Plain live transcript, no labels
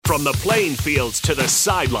From the playing fields to the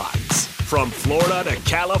sidelines, from Florida to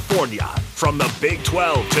California, from the Big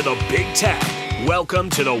 12 to the Big 10, welcome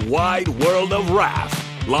to the wide world of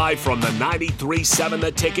RAF. Live from the 93.7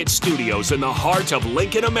 The Ticket studios in the heart of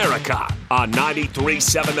Lincoln, America, on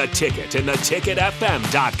 93.7 The Ticket and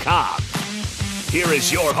theticketfm.com. Here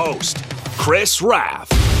is your host, Chris Raff.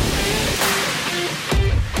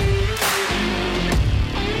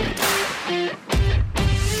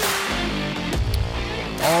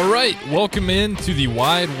 All right, welcome into the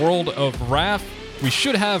wide world of Raff. We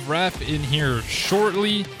should have Raff in here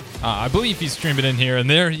shortly. I believe he's streaming in here, and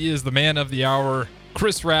there he is, the man of the hour,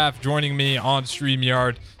 Chris Raff, joining me on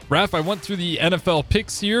StreamYard. Raff, I went through the NFL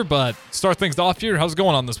picks here, but start things off here. How's it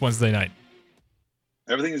going on this Wednesday night?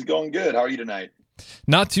 Everything is going good. How are you tonight?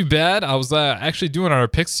 Not too bad. I was actually doing our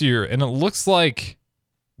picks here, and it looks like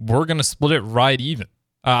we're going to split it right even.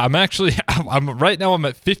 I'm right now I'm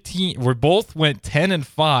at 15. We both went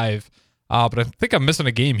 10-5, but I think I'm missing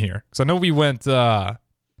a game here because I know we went. Let's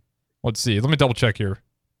see. Let me double check here.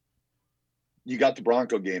 You got the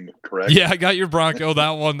Bronco game, correct? Yeah, I got your Bronco.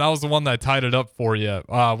 That was the one that tied it up for you.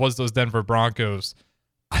 Was those Denver Broncos?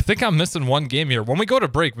 I think I'm missing one game here. When we go to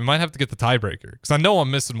break, we might have to get the tiebreaker because I know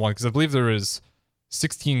I'm missing one because I believe there is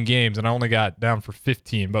 16 games and I only got down for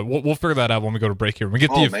 15. But we'll figure that out when we go to break here. When we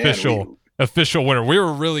get the official winner. We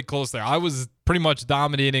were really close there. I was pretty much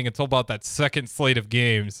dominating until about that second slate of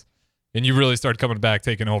games, and you really started coming back,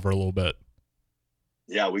 taking over a little bit.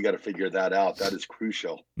 Yeah, we got to figure that out. That is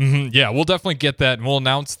crucial. Yeah, we'll definitely get that, and we'll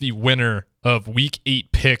announce the winner of Week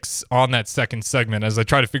 8 picks on that second segment as I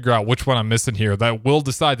try to figure out which one I'm missing here. That will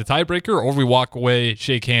decide the tiebreaker, or we walk away,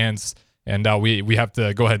 shake hands, and we have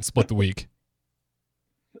to go ahead and split the week.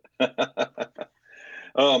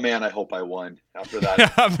 Oh man, I hope I won after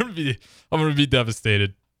that. I'm gonna be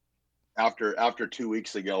devastated. After 2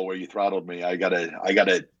 weeks ago where you throttled me, I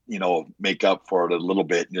gotta make up for it a little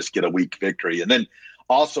bit and just get a weak victory. And then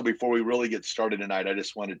also before we really get started tonight, I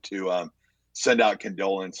just wanted to send out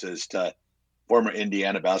condolences to former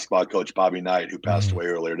Indiana basketball coach Bobby Knight, who passed away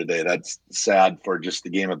earlier today. That's sad for just the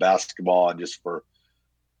game of basketball and just for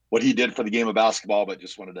what he did for the game of basketball, but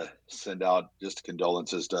just wanted to send out just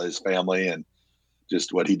condolences to his family and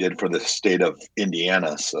just what he did for the state of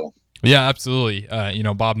Indiana. So yeah, absolutely.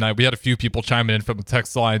 Bob Knight, we had a few people chiming in from the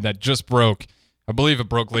text line that just broke. I believe it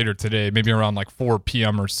broke later today, maybe around like 4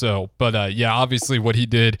 p.m. or so. But obviously what he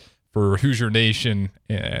did for Hoosier Nation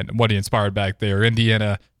and what he inspired back there,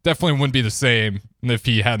 Indiana definitely wouldn't be the same if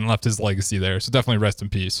he hadn't left his legacy there. So definitely rest in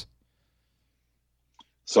peace.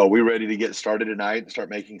 So we ready to get started tonight and start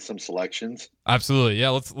making some selections? Absolutely.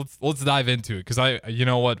 Yeah, let's dive into it because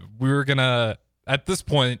we're gonna. At this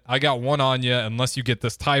point, I got one on you unless you get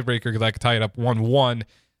this tiebreaker because I could tie it up 1-1,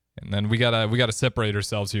 and then we gotta separate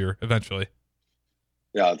ourselves here eventually.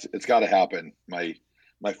 Yeah, it's got to happen. My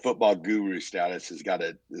football guru status has got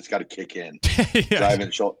to kick in. Yeah.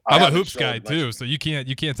 I'm a hoops guy too, so you can't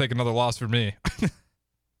take another loss for me.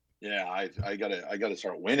 Yeah, I gotta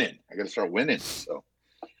start winning. So,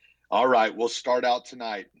 all right, we'll start out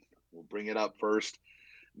tonight. We'll bring it up first.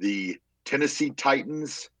 The Tennessee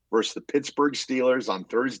Titans versus the Pittsburgh Steelers on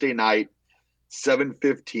Thursday night,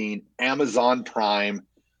 7:15, Amazon Prime.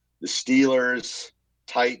 The Steelers,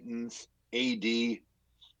 Titans, AD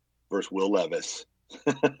versus Will Levis.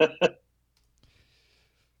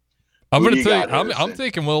 I'm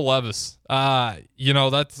taking Will Levis.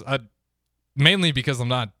 That's mainly because I'm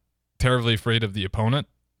not terribly afraid of the opponent,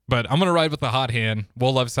 but I'm going to ride with the hot hand.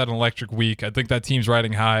 Will Levis had an electric week. I think that team's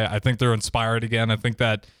riding high. I think they're inspired again. I think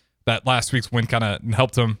that last week's win kind of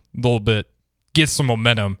helped him a little bit get some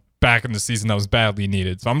momentum back in the season that was badly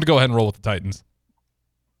needed. So I'm going to go ahead and roll with the Titans.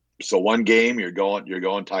 So one game, you're going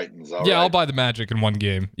Titans. All right. I'll buy the Magic in one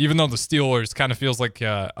game, even though the Steelers kind of feels like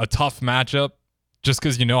a tough matchup just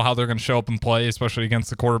because you know how they're going to show up and play, especially against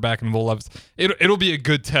the quarterback and Will Levis. It'll be a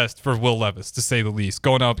good test for Will Levis, to say the least,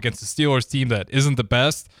 going up against the Steelers team that isn't the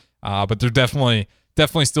best, but they're definitely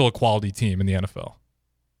still a quality team in the NFL.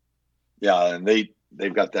 Yeah, and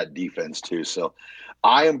they've got that defense too. So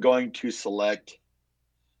I am going to select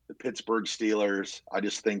the Pittsburgh Steelers. I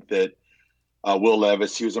just think that Will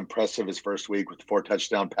Levis, he was impressive his first week with 4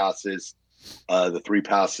 touchdown passes, the 3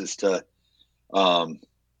 passes to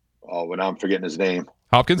when I'm forgetting his name.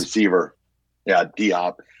 Hopkins? Receiver. Yeah,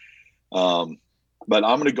 Diop. But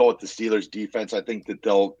I'm going to go with the Steelers defense. I think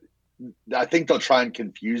they'll try and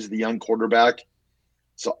confuse the young quarterback.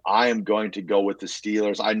 So I am going to go with the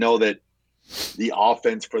Steelers. I know that the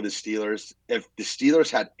offense for the Steelers, if the Steelers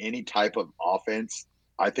had any type of offense,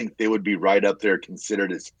 I think they would be right up there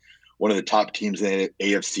considered as one of the top teams in the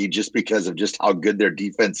AFC just because of just how good their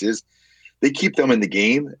defense is. they keep them in the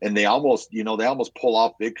game, and they almost pull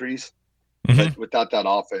off victories. But without that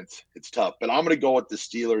offense, it's tough. But I'm going to go with the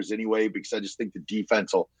Steelers anyway, because I just think the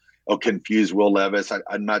defense will confuse Will Levis.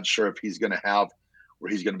 I'm not sure if he's going to have where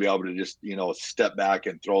he's going to be able to just, step back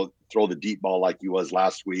and throw the deep ball like he was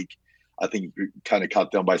last week. I think he kind of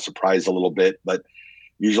caught them by surprise a little bit. But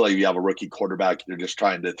usually you have a rookie quarterback, you're just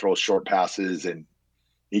trying to throw short passes, and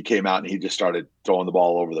he came out and he just started throwing the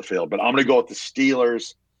ball over the field. But I'm going to go with the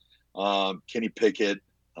Steelers. Kenny Pickett,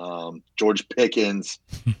 George Pickens,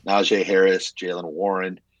 Najee Harris, Jalen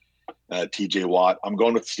Warren, TJ Watt. I'm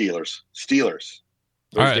going with Steelers.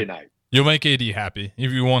 Thursday night. You'll make AD happy.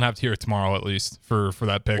 You won't have to hear it tomorrow, at least, for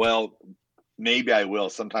that pick. Well, maybe I will.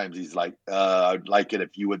 Sometimes he's like, I'd like it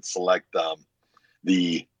if you would select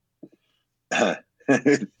the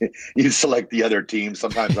you select the other team.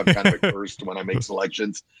 Sometimes I'm kind of cursed when I make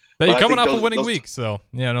selections. But you're coming off a winning week, so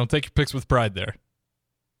don't take your picks with pride there.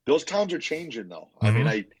 Those times are changing, though. I mean,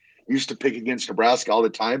 I used to pick against Nebraska all the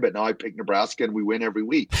time, but now I pick Nebraska and we win every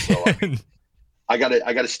week. So I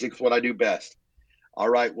gotta stick with what I do best. All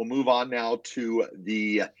right, we'll move on now to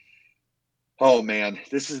the. Oh man,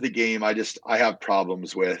 this is the game I have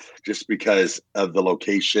problems with just because of the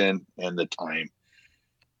location and the time.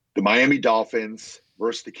 The Miami Dolphins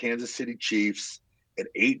versus the Kansas City Chiefs at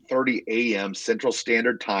 8:30 a.m. Central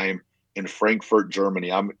Standard Time in Frankfurt,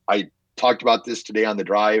 Germany. I talked about this today on the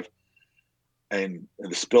drive and the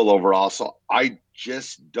spillover also. I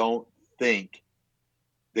just don't think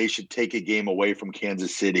they should take a game away from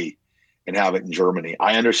Kansas City and have it in Germany.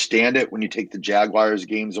 I understand it when you take the Jaguars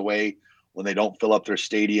games away, when they don't fill up their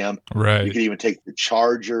stadium. Right. You can even take the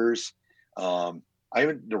Chargers.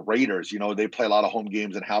 Even the Raiders, they play a lot of home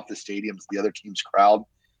games and half the stadium's the other team's crowd.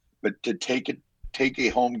 But to take a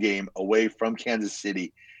home game away from Kansas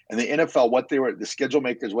City, and the NFL, the schedule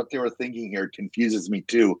makers, what they were thinking here confuses me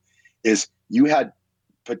too, is you had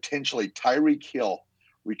potentially Tyreek Hill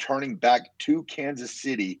returning back to Kansas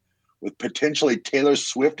City with potentially Taylor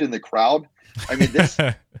Swift in the crowd. I mean,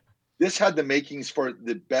 this had the makings for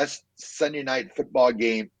the best Sunday night football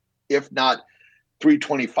game, if not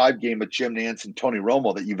 325 game with Jim Nantz and Tony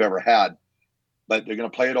Romo that you've ever had. But they're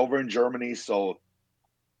going to play it over in Germany, so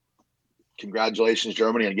congratulations,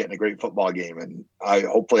 Germany, on getting a great football game. And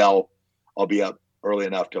hopefully I'll be up early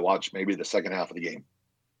enough to watch maybe the second half of the game.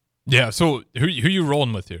 Yeah. So who you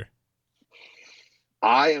rolling with here?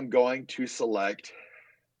 I am going to select.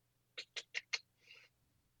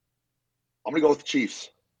 I'm going to go with the Chiefs.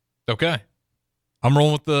 Okay. I'm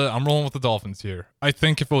rolling with the Dolphins here. I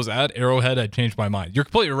think if it was at Arrowhead, I'd change my mind. You're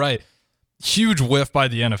completely right. Huge whiff by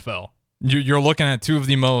the NFL. You're looking at two of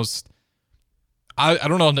the most. I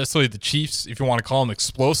don't know necessarily the Chiefs, if you want to call them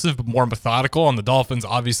explosive, but more methodical, and the Dolphins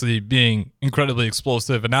obviously being incredibly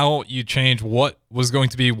explosive. And now you change what was going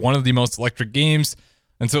to be one of the most electric games.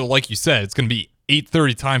 And so, like you said, it's going to be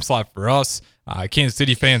 8:30 time slot for us. Kansas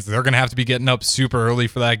City fans, they're going to have to be getting up super early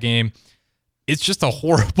for that game. It's just a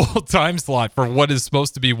horrible time slot for what is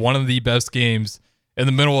supposed to be one of the best games in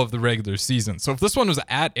the middle of the regular season. So if this one was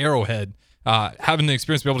at Arrowhead, having the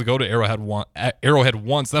experience to be able to go to Arrowhead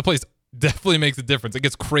once, that place definitely makes a difference. It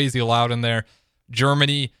gets crazy loud in there.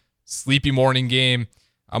 Germany, sleepy morning game.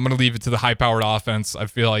 I'm going to leave it to the high-powered offense. I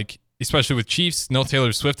feel like, especially with Chiefs, no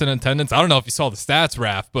Taylor Swift in attendance. I don't know if you saw the stats,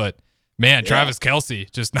 Raph, but man, yeah. Travis Kelce,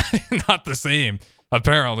 just not the same,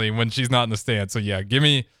 apparently, when she's not in the stand. So yeah, give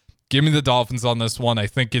me the Dolphins on this one. I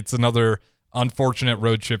think it's another unfortunate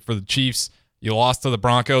road trip for the Chiefs. You lost to the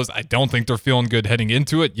Broncos. I don't think they're feeling good heading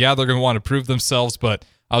into it. Yeah, they're going to want to prove themselves, but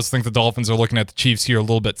I also think the Dolphins are looking at the Chiefs here a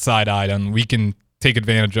little bit side-eyed, and we can take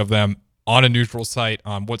advantage of them on a neutral site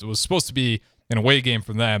on what was supposed to be an away game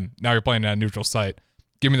for them. Now you're playing at a neutral site.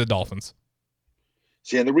 Give me the Dolphins.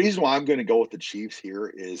 See, and the reason why I'm going to go with the Chiefs here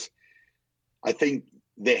is I think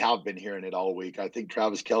they have been hearing it all week. I think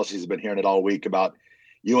Travis Kelce has been hearing it all week about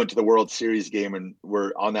you went to the World Series game and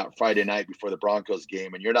we're on that Friday night before the Broncos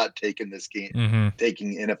game, and you're not taking this game,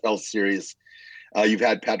 taking NFL serious. You've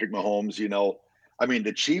had Patrick Mahomes, I mean,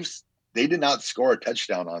 the Chiefs, they did not score a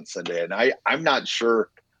touchdown on Sunday. And I'm not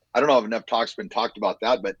sure. I don't know if enough talk's been talked about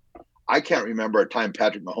that, but I can't remember a time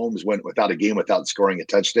Patrick Mahomes went without a game without scoring a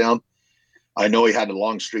touchdown. I know he had a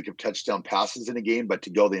long streak of touchdown passes in a game, but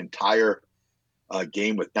to go the entire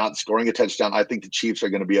game with not scoring a touchdown, I think the Chiefs are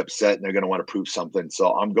going to be upset and they're going to want to prove something.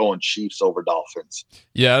 So I'm going Chiefs over Dolphins.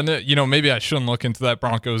 Yeah, and maybe I shouldn't look into that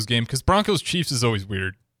Broncos game because Broncos-Chiefs is always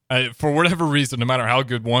weird. For whatever reason, no matter how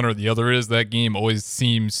good one or the other is, that game always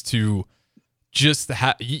seems to just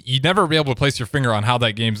you never be able to place your finger on how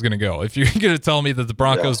that game's going to go. If you're going to tell me that the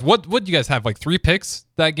Broncos, what do you guys have, like 3 picks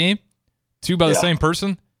that game? 2 by the same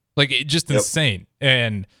person? Like, just insane.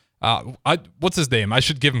 And What's his name? I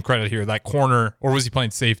should give him credit here. That corner, or was he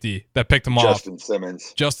playing safety that picked him off? Justin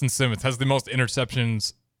Simmons. Justin Simmons has the most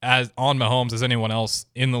interceptions as on Mahomes as anyone else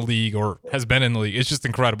in the league or has been in the league. It's just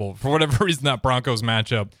incredible. For whatever reason, that Broncos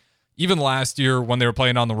matchup, even last year when they were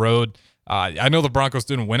playing on the road, I know the Broncos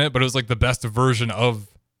didn't win it, but it was like the best version of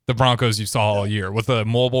the Broncos you saw all year with a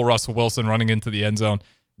mobile Russell Wilson running into the end zone.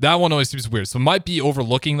 That one always seems weird. So might be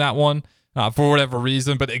overlooking that one for whatever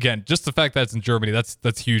reason. But again, just the fact that it's in Germany,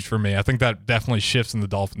 that's huge for me. I think that definitely shifts in the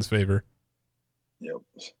Dolphins' favor. Yep.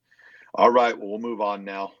 All right. Well, we'll move on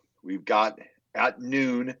now. We've got at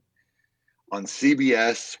noon on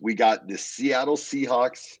CBS, we got the Seattle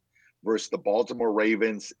Seahawks versus the Baltimore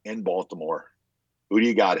Ravens in Baltimore. Who do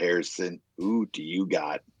you got, Harrison? Who do you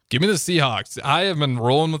got? Give me the Seahawks. I have been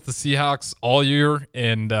rolling with the Seahawks all year,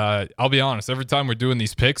 and I'll be honest, every time we're doing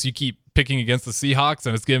these picks, you keep picking against the Seahawks,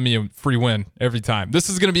 and it's giving me a free win every time. This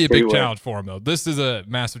is going to be a big challenge for them, though. This is a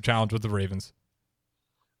massive challenge with the Ravens.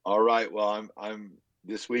 All right. Well, I'm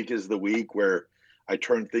this week is the week where I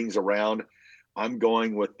turn things around. I'm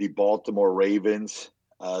going with the Baltimore Ravens.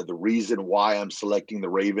 The reason why I'm selecting the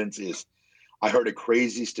Ravens is I heard a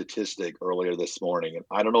crazy statistic earlier this morning, and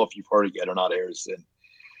I don't know if you've heard it yet or not, Harrison.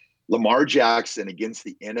 Lamar Jackson against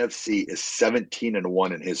the NFC is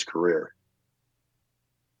 17-1 in his career.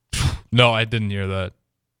 No, I didn't hear that.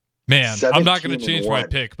 Man, I'm not going to change my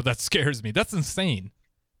pick, but that scares me. That's insane.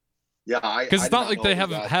 Yeah, because it's not like they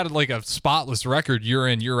haven't had like a spotless record year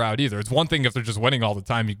in, year out either. It's one thing if they're just winning all the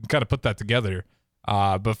time, you can kind of put that together.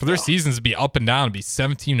 But for their seasons to be up and down and be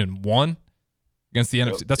 17-1 against the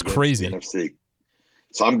NFC, that's crazy. The NFC.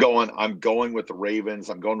 So I'm going with the Ravens.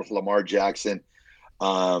 I'm going with Lamar Jackson.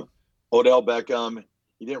 Odell Beckham,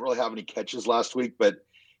 he didn't really have any catches last week, but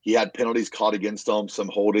he had penalties called against him, some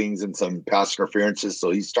holdings and some pass interferences. So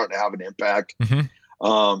he's starting to have an impact.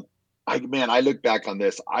 Mm-hmm. I look back on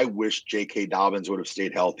this. I wish J.K. Dobbins would have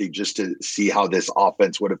stayed healthy just to see how this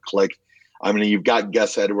offense would have clicked. I mean, you've got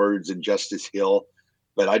Gus Edwards and Justice Hill,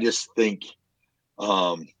 but I just think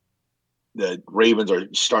the Ravens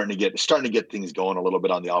are starting to get things going a little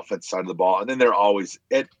bit on the offense side of the ball. And then they're always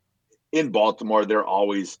in Baltimore.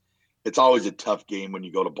 It's always a tough game when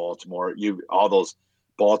you go to Baltimore. All those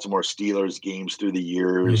Baltimore Steelers games through the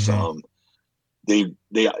years. Mm-hmm.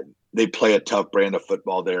 They play a tough brand of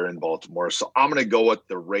football there in Baltimore. So I'm going to go with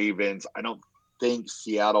the Ravens. I don't think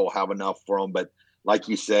Seattle will have enough for them, but like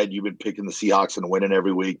you said, you've been picking the Seahawks and winning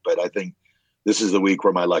every week, but I think this is the week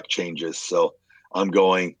where my luck changes. So I'm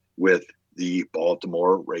going with the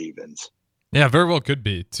Baltimore Ravens. Yeah, very well could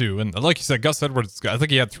be too. And like you said, Gus Edwards, I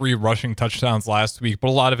think he had 3 rushing touchdowns last week, but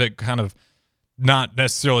a lot of it kind of not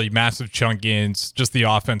necessarily massive chunk gains, just the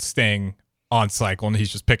offense staying on cycle, and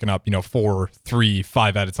he's just picking up, 4, 3,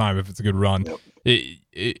 5 at a time if it's a good run. Yep.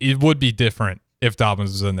 It would be different if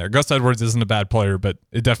Dobbins was in there. Gus Edwards isn't a bad player, but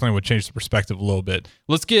it definitely would change the perspective a little bit.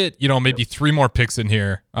 Let's get, maybe 3 more picks in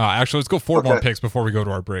here. Actually, let's go 4 more picks before we go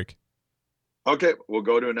to our break. Okay, we'll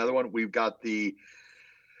go to another one. We've got the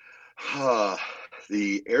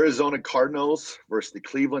Arizona Cardinals versus the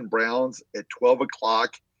Cleveland Browns at 12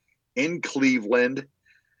 o'clock in Cleveland.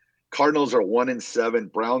 Cardinals are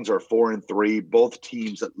 1-7. Browns are 4-3. Both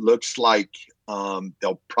teams, it looks like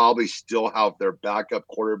they'll probably still have their backup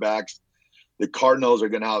quarterbacks. The Cardinals are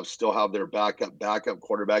going to still have their backup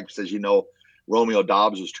quarterback because, as you know, Romeo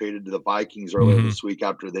Doubs was traded to the Vikings earlier this week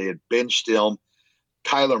after they had benched him.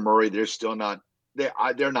 Kyler Murray, they're still not.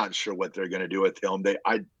 They're not sure what they're going to do with him.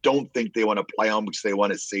 I don't think they want to play him because they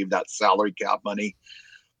want to save that salary cap money.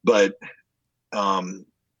 But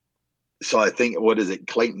so I think, what is it?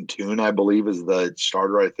 Clayton Tune, I believe, is the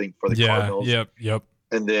starter, I think, for the Cardinals. Yep.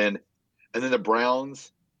 And then the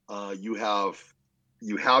Browns, you have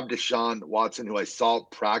Deshaun Watson, who I saw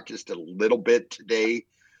practiced a little bit today,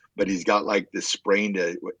 but he's got like this sprained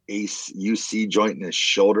UC joint in his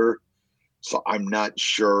shoulder. So I'm not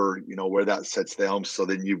sure, where that sets them. So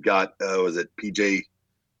then you've got, was it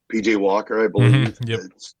PJ Walker, I believe,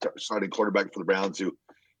 starting quarterback for the Browns, who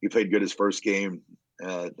he played good his first game,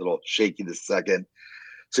 a little shaky the second.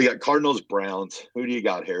 So you got Cardinals, Browns. Who do you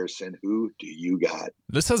got, Harrison? Who do you got?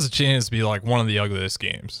 This has a chance to be like one of the ugliest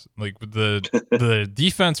games. Like the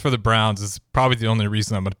defense for the Browns is probably the only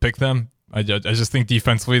reason I'm going to pick them. I just think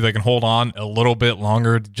defensively they can hold on a little bit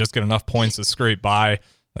longer to just get enough points to scrape by.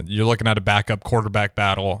 You're looking at a backup quarterback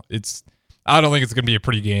battle. I don't think it's going to be a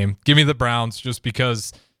pretty game. Give me the Browns just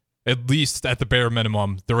because, at least at the bare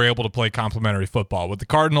minimum, they're able to play complementary football. With the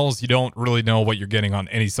Cardinals, you don't really know what you're getting on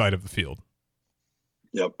any side of the field.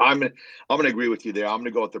 Yep, I'm gonna agree with you there. I'm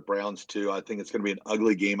gonna go with the Browns too. I think it's gonna be an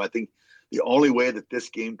ugly game. I think the only way that this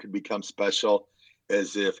game could become special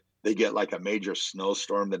as if they get like a major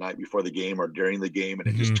snowstorm the night before the game or during the game, and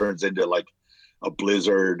it Mm-hmm. just turns into like a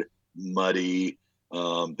blizzard, muddy,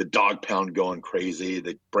 the dog pound going crazy,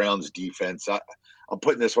 the Browns defense. I'm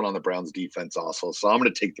putting this one on the Browns defense also. So I'm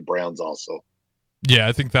going to take the Browns also. Yeah,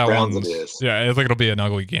 I think that Browns one's, it is. yeah, I think it'll be an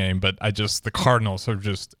ugly game, but the Cardinals are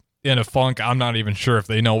just in a funk. I'm not even sure if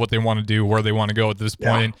they know what they want to do, where they want to go at this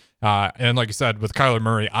point. And like you said, with Kyler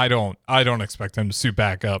Murray, I don't expect him to suit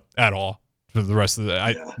back up at all for the rest of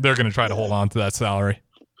the. They're going to try to hold on to that salary.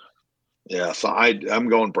 Yeah, so I'm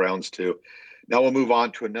going Browns too. Now we'll move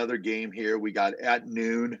on to another game here. We got at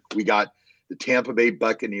noon. We got the Tampa Bay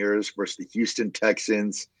Buccaneers versus the Houston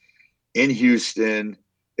Texans in Houston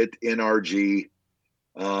at NRG.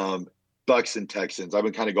 Bucks and Texans. I've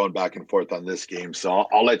been kind of going back and forth on this game, so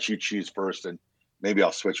I'll let you choose first, and maybe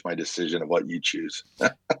I'll switch my decision of what you choose.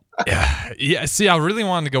 Yeah. See, I really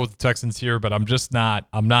wanted to go with the Texans here, but I'm just not.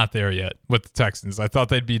 I'm not there yet with the Texans. I thought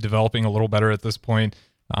they'd be developing a little better at this point.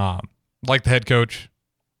 Like the head coach,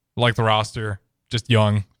 like the roster, just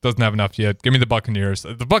young, doesn't have enough yet. Give me the Buccaneers.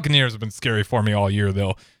 The Buccaneers have been scary for me all year,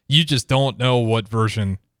 though. You just don't know what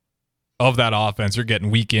version of that offense you're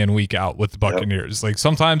getting week in, week out with the Buccaneers. Yep. Like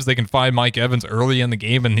sometimes they can find Mike Evans early in the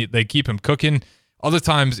game and they keep him cooking. Other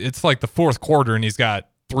times it's like the fourth quarter and he's got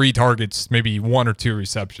 3 targets, maybe 1 or 2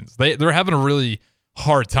 receptions. They're having a really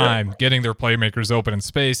hard time getting their playmakers open in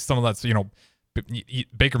space. Some of that's,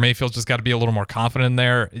 Baker Mayfield's just got to be a little more confident in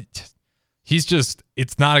there.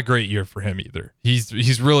 It's not a great year for him either.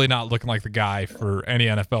 He's really not looking like the guy for any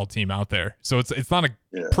NFL team out there. So it's not a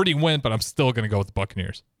pretty win, but I'm still going to go with the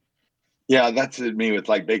Buccaneers. Yeah, that's me with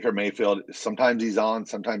like Baker Mayfield. Sometimes he's on,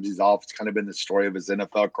 sometimes he's off. It's kind of been the story of his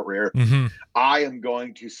NFL career. Mm-hmm. I am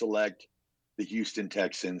going to select the Houston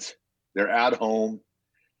Texans. They're at home.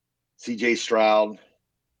 CJ Stroud,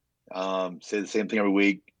 say the same thing every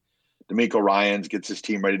week. D'Amico Ryans gets his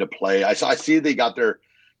team ready to play. I see they got their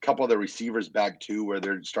couple of the receivers back too, where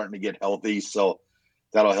they're starting to get healthy. So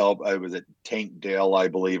that'll help. I was at Tank Dale, I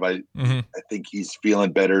believe. I think he's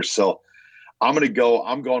feeling better. So I'm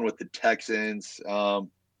going with the Texans.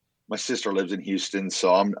 My sister lives in Houston,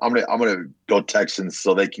 so I'm gonna go Texans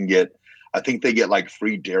so they can get. I think they get like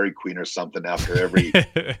free Dairy Queen or something after every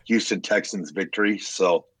Houston Texans victory.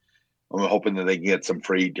 So I'm hoping that they can get some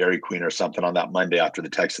free Dairy Queen or something on that Monday after the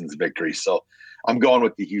Texans victory. So I'm going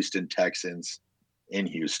with the Houston Texans in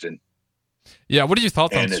Houston. Yeah, what are your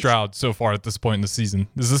thoughts on Stroud so far at this point in the season?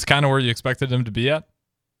 Is this kind of where you expected him to be at?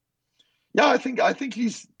 Yeah, I think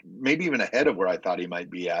he's maybe even ahead of where I thought he might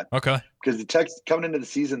be at. Okay. Because coming into the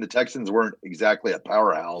season, the Texans weren't exactly a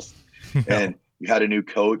powerhouse, and you had a new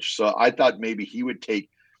coach. So I thought maybe he would take.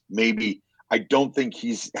 I don't think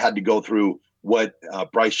he's had to go through what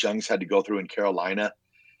Bryce Young's had to go through in Carolina.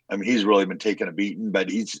 I mean, he's really been taking a beating, but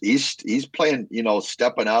he's playing,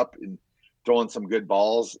 stepping up and throwing some good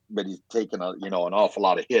balls, but he's taking an awful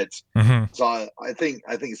lot of hits. Mm-hmm. So I think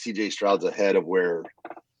CJ Stroud's ahead of where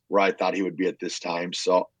I thought he would be at this time.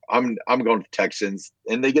 So I'm going to Texans,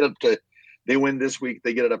 and they win this week.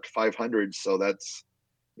 They get it up to 500. So that's,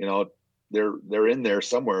 they're in there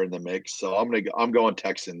somewhere in the mix. So I'm going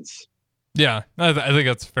Texans. Yeah, I think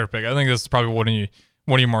that's a fair pick. I think this is probably one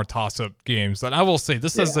of your more toss-up games. And I will say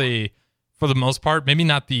this is for the most part, maybe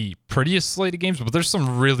not the prettiest slate of games, but there's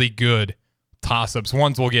some really good toss-ups.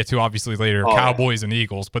 Ones we'll get to obviously later, Cowboys and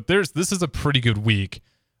Eagles. But this is a pretty good week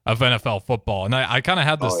of NFL football. And I kind of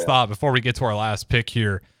had this thought before we get to our last pick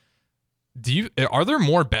here. Are there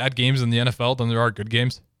more bad games in the NFL than there are good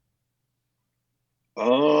games?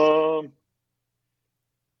 Because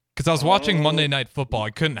I was watching Monday Night Football. I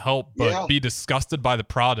couldn't help but be disgusted by the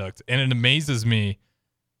product. And it amazes me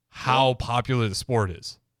how popular the sport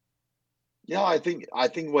is. Yeah, I think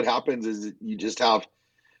what happens is you just have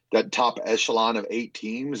that top echelon of 8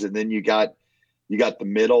 teams, and then you got the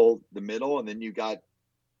middle, and then you got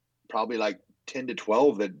probably like 10 to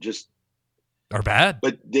 12 that just are bad.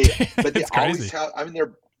 But they always have. I mean,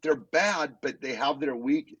 they're bad, but they have their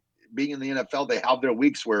week. Being in the NFL, they have their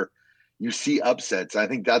weeks where you see upsets. I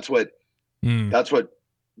think that's what the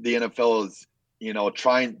NFL is,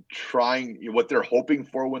 trying what they're hoping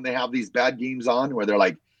for when they have these bad games on, where they're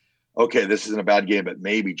like, okay, this isn't a bad game, but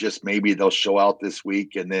just maybe they'll show out this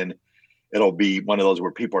week, and then it'll be one of those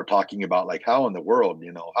where people are talking about like, how in the world,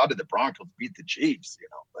 how did the Broncos beat the Chiefs?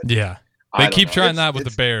 But yeah. They keep trying that with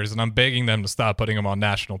the Bears, and I'm begging them to stop putting them on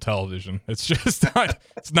national television. It's just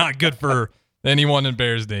it's not good for anyone in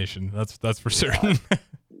Bears Nation. That's for certain.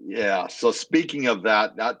 Yeah. So speaking of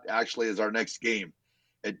that actually is our next game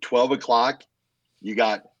at 12 o'clock. You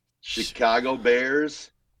got Chicago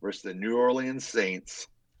Bears versus the New Orleans Saints.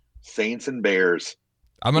 Saints and Bears.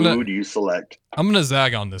 Who do you select? I'm gonna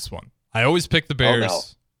zag on this one. I always pick the Bears. Oh, no.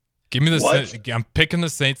 Give me the I'm picking the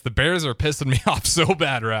Saints. The Bears are pissing me off so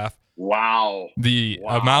bad, Raph. Wow. The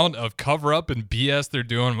amount of cover up and BS they're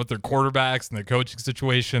doing with their quarterbacks and their coaching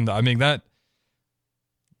situation. I mean,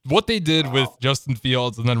 what they did with Justin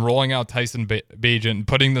Fields and then rolling out Tyson Bagent and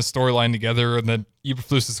putting the storyline together, and then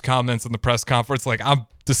Eberflus's comments in the press conference, like, I'm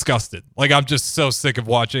disgusted. Like, I'm just so sick of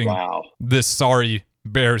watching this sorry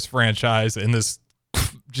Bears franchise and this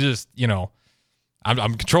just,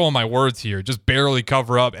 I'm controlling my words here, just barely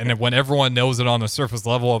cover up. And when everyone knows it on the surface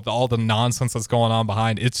level of all the nonsense that's going on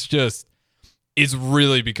behind, it's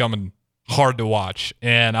really becoming hard to watch.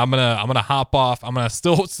 And I'm gonna hop off. I'm gonna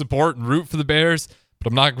still support and root for the Bears, but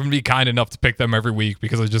I'm not gonna be kind enough to pick them every week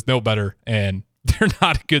because I just know better, and they're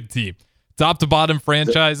not a good team. Top to bottom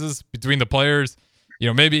franchises between the players,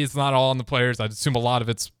 maybe it's not all on the players. I'd assume a lot of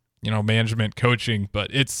it's management, coaching,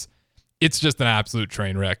 but it's just an absolute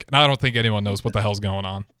train wreck. And I don't think anyone knows what the hell's going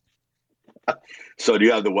on. So do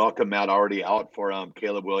you have the welcome mat already out for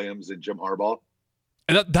Caleb Williams and Jim Harbaugh?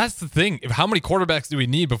 And that's the thing. How many quarterbacks do we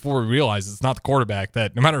need before we realize it's not the quarterback,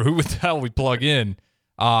 that no matter who the hell we plug in,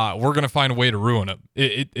 we're going to find a way to ruin him?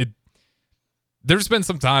 There's been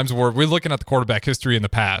some times where we're looking at the quarterback history in the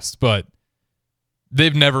past, but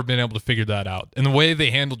they've never been able to figure that out. And the way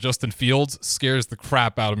they handle Justin Fields scares the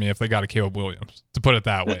crap out of me if they got a Caleb Williams, to put it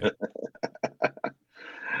that way.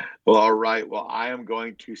 Well, all right. Well, I am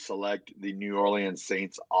going to select the New Orleans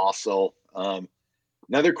Saints also.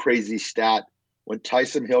 Another crazy stat, when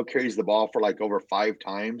Taysom Hill carries the ball for like over 5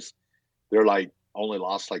 times, they're like only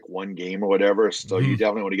lost like 1 game or whatever. So you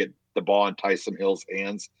definitely want to get the ball in Taysom Hill's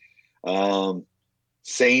hands.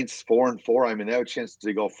 Saints 4-4. I mean, they have a chance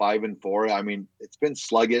to go 5-4. I mean, it's been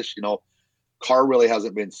sluggish. Carr really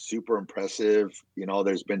hasn't been super impressive.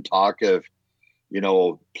 There's been talk of,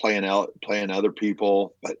 playing other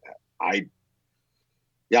people, but I'm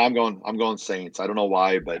going Saints. I don't know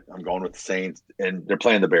why, but I'm going with the Saints, and they're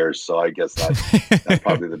playing the Bears, so I guess that's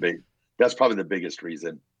probably the biggest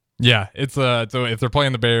reason. Yeah, it's so if they're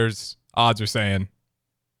playing the Bears, odds are saying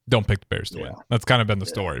don't pick the Bears to win. That's kind of been the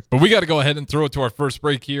story. But we got to go ahead and throw it to our first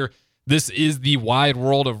break here. This is the Wide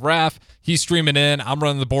World of Raph. He's streaming in. I'm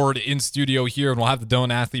running the board in studio here, and we'll have the Don't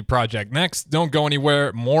Athlete Project next. Don't go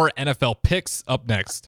anywhere. More NFL picks up next.